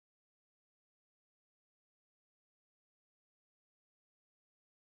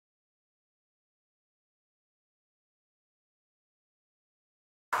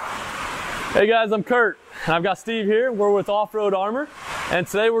Hey guys, I'm Kurt, and I've got Steve here. We're with Offroad Armor, and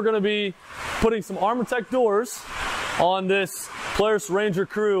today we're going to be putting some ArmorTech doors on this Polaris Ranger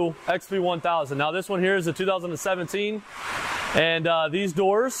Crew xp1000. Now this one here is a 2017, and these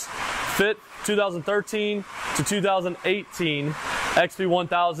doors fit 2013 to 2018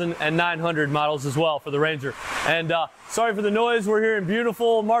 xp1000 and 900 models as well for the Ranger. And sorry for the noise, we're here in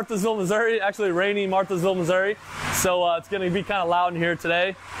beautiful Marthasville, Missouri, actually rainy Marthasville, Missouri, so it's going to be kind of loud in here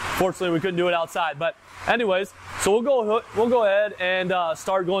today. Fortunately, we couldn't do it outside, but anyways, so we'll go ahead and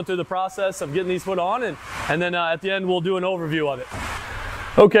start going through the process of getting these put on, and then at the end we'll do an overview of it.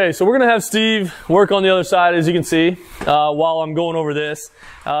 Okay, so we're going to have Steve work on the other side, as you can see, while I'm going over this.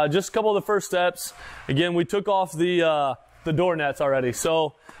 Just a couple of the first steps. Again, we took off the door nets already.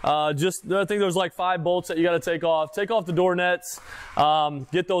 So I think there's like 5 bolts that you got to take off. Take off the door nets,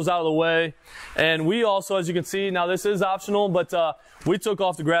 get those out of the way. And we also, as you can see, now this is optional, but we took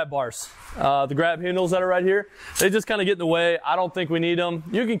off the grab bars. The grab handles that are right here, they just kind of get in the way. I don't think we need them.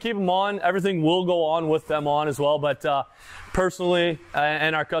 You can keep them on. Everything will go on with them on as well, but personally,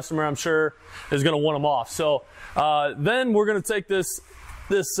 and our customer, I'm sure, is going to want them off. So then we're going to take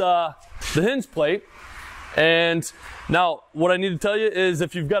the hinge plate. And now what I need to tell you is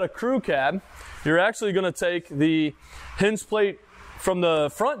if you've got a crew cab, you're actually going to take the hinge plate from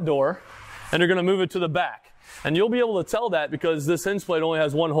the front door and you're going to move it to the back. And you'll be able to tell that because this hinge plate only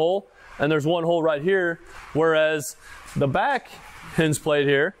has one hole, and there's one hole right here, whereas the back hinge plate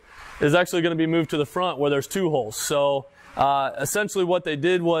here is actually going to be moved to the front where there's 2 holes. So essentially what they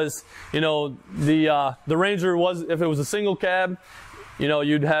did was, you know, the Ranger was, if it was a single cab, you know,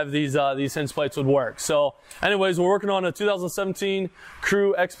 you'd have these hinge plates would work. So anyways, we're working on a 2017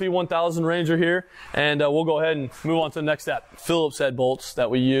 Crew xp1000 Ranger here, and we'll go ahead and move on to the next step. Phillips head bolts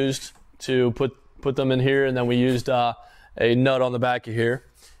that we used to put them in here, and then we used a nut on the back of here.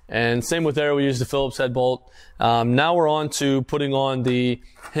 And same with there, we used the Phillips head bolt. Now we're on to putting on the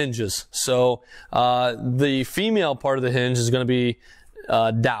hinges. So the female part of the hinge is going to be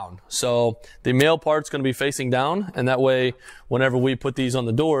down. So the male part's going to be facing down, and that way whenever we put these on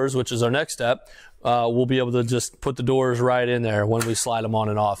the doors, which is our next step, we'll be able to just put the doors right in there when we slide them on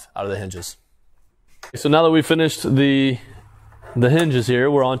and off out of the hinges. So now that we've finished the hinges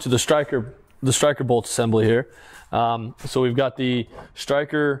here, we're on to the striker bolt assembly here. So we've got the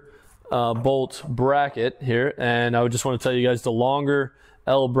striker bolt bracket here, and I would just want to tell you guys the longer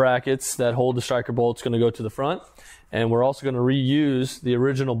L brackets that hold the striker bolt's going to go to the front. And we're also going to reuse the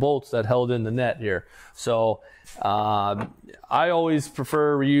original bolts that held in the net here. So I always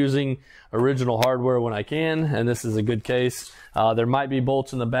prefer reusing original hardware when I can, and this is a good case. There might be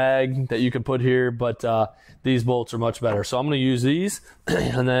bolts in the bag that you can put here, but these bolts are much better. So I'm going to use these.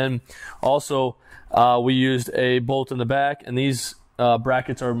 And then also we used a bolt in the back, and these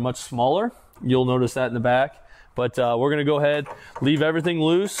brackets are much smaller. You'll notice that in the back. But we're going to go ahead, leave everything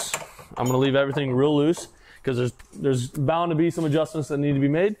loose. I'm going to leave everything real loose, because there's bound to be some adjustments that need to be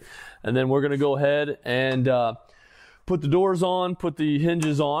made. And then we're going to go ahead and put the doors on, put the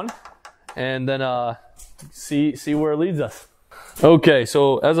hinges on, and then see where it leads us. Okay,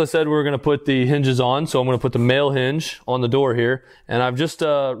 so as I said, we're going to put the hinges on. So I'm going to put the male hinge on the door here, and I've just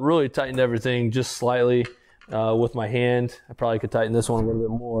really tightened everything just slightly with my hand. I probably could tighten this one a little bit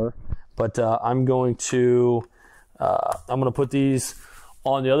more, but I'm going to put these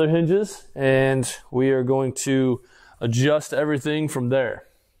on the other hinges, and we are going to adjust everything from there.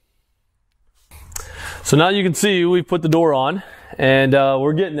 So now you can see we put the door on, and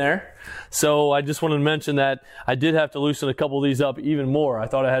we're getting there. So I just wanted to mention that I did have to loosen a couple of these up even more. I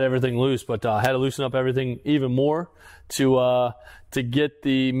thought I had everything loose, but I had to loosen up everything even more to get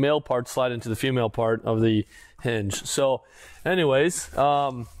the male part slide into the female part of the hinge. So anyways,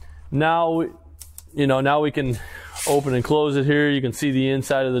 now we can open and close it here. You can see the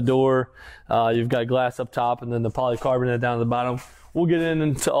inside of the door. You've got glass up top and then the polycarbonate down at the bottom. We'll get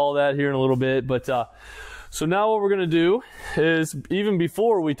into all that here in a little bit. But so now what we're going to do is, even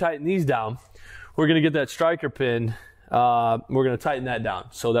before we tighten these down, we're going to get that striker pin. We're going to tighten that down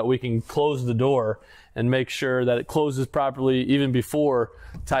so that we can close the door and make sure that it closes properly even before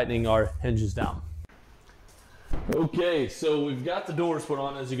tightening our hinges down. Okay, so we've got the doors put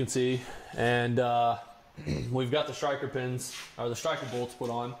on, as you can see, and we've got the striker pins, or the striker bolts put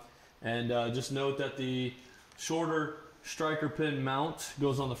on. And just note that the shorter striker pin mount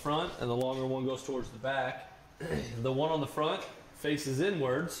goes on the front, and the longer one goes towards the back. The one on the front faces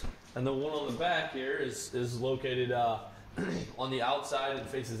inwards, and the one on the back here is located on the outside and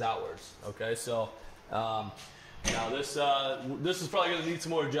faces outwards. Okay, so now this is probably going to need some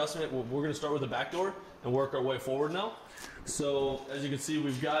more adjustment. We're going to start with the back door. and work our way forward now. So as you can see,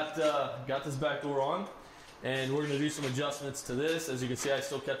 we've got this back door on, and we're going to do some adjustments to this. As you can see, I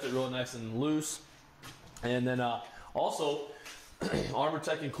still kept it real nice and loose. And then also, Armor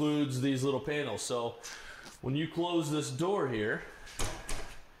Tech includes these little panels. So when you close this door here,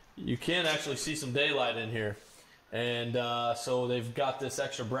 you can actually see some daylight in here. And so they've got this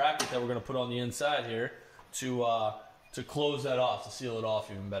extra bracket that we're going to put on the inside here to close that off, to seal it off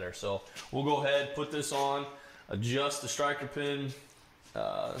even better. So we'll go ahead, put this on, adjust the striker pin,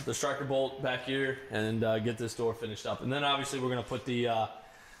 the striker bolt back here, and get this door finished up. And then obviously we're going to put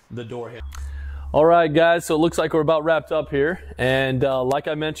the door here. All right, guys, so it looks like we're about wrapped up here. And like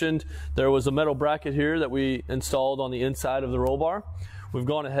I mentioned, there was a metal bracket here that we installed on the inside of the roll bar. We've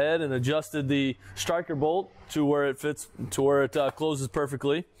gone ahead and adjusted the striker bolt to where it fits, to where it closes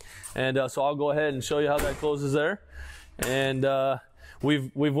perfectly. And so I'll go ahead and show you how that closes there. And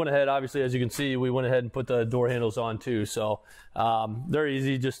we've went ahead, obviously, as you can see, we went ahead and put the door handles on too. So they're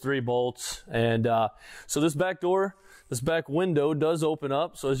easy, just 3 bolts. And so this back door, this back window does open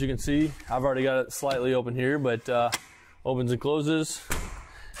up. So as you can see, I've already got it slightly open here, but opens and closes.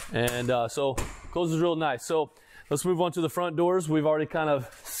 And so closes real nice. So let's move on to the front doors. We've already kind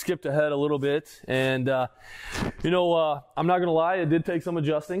of skipped ahead a little bit. And, you know, I'm not going to lie, it did take some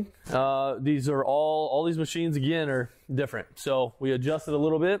adjusting. These are all these machines, again, are different. So we adjusted a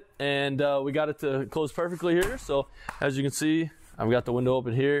little bit, and we got it to close perfectly here. So as you can see, I've got the window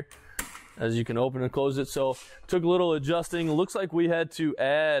open here, as you can open and close it. So took a little adjusting. It looks like we had to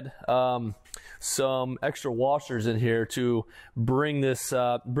add some extra washers in here to bring this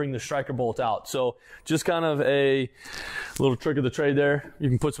bring the striker bolt out. So just kind of a little trick of the trade there. You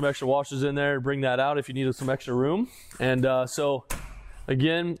can put some extra washers in there, bring that out if you needed some extra room. And so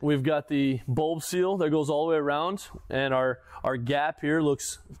again, we've got the bulb seal that goes all the way around, and our gap here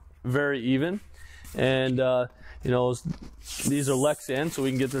looks very even. And you know, these are Lexan, so we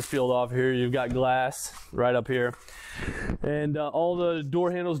can get this peeled off here. You've got glass right up here. And all the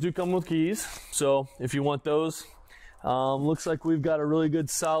door handles do come with keys, so if you want those. Looks like we've got a really good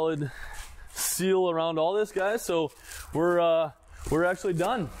solid seal around all this, guys. So we're actually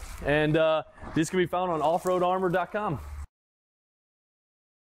done. And these can be found on offroadarmor.com.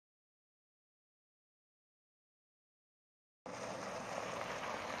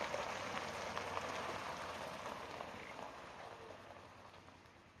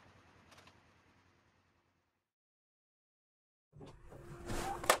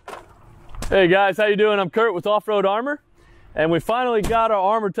 Hey guys, how you doing? I'm Kurt with Offroad Armor, and we finally got our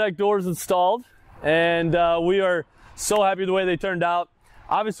Armor Tech doors installed, and we are so happy the way they turned out.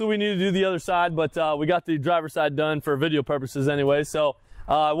 Obviously we need to do the other side, but we got the driver's side done for video purposes anyway. So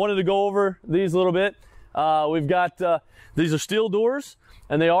I wanted to go over these a little bit. We've got these are steel doors,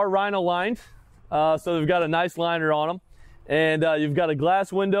 and they are Rhino lined, so they've got a nice liner on them. And you've got a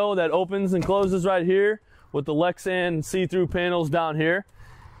glass window that opens and closes right here with the Lexan see-through panels down here.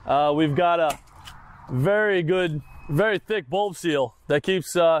 We've got a very good, very thick bulb seal that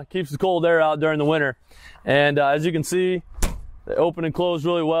keeps the cold air out during the winter. And as you can see, they open and close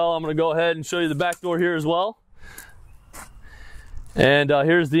really well. I'm going to go ahead and show you the back door here as well. And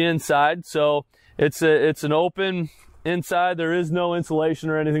here's the inside. So it's an open inside. There is no insulation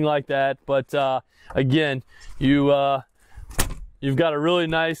or anything like that. But again, you've got a really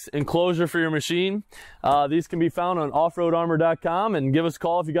nice enclosure for your machine. These can be found on offroadarmor.com, and give us a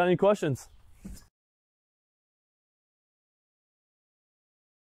call if you got any questions.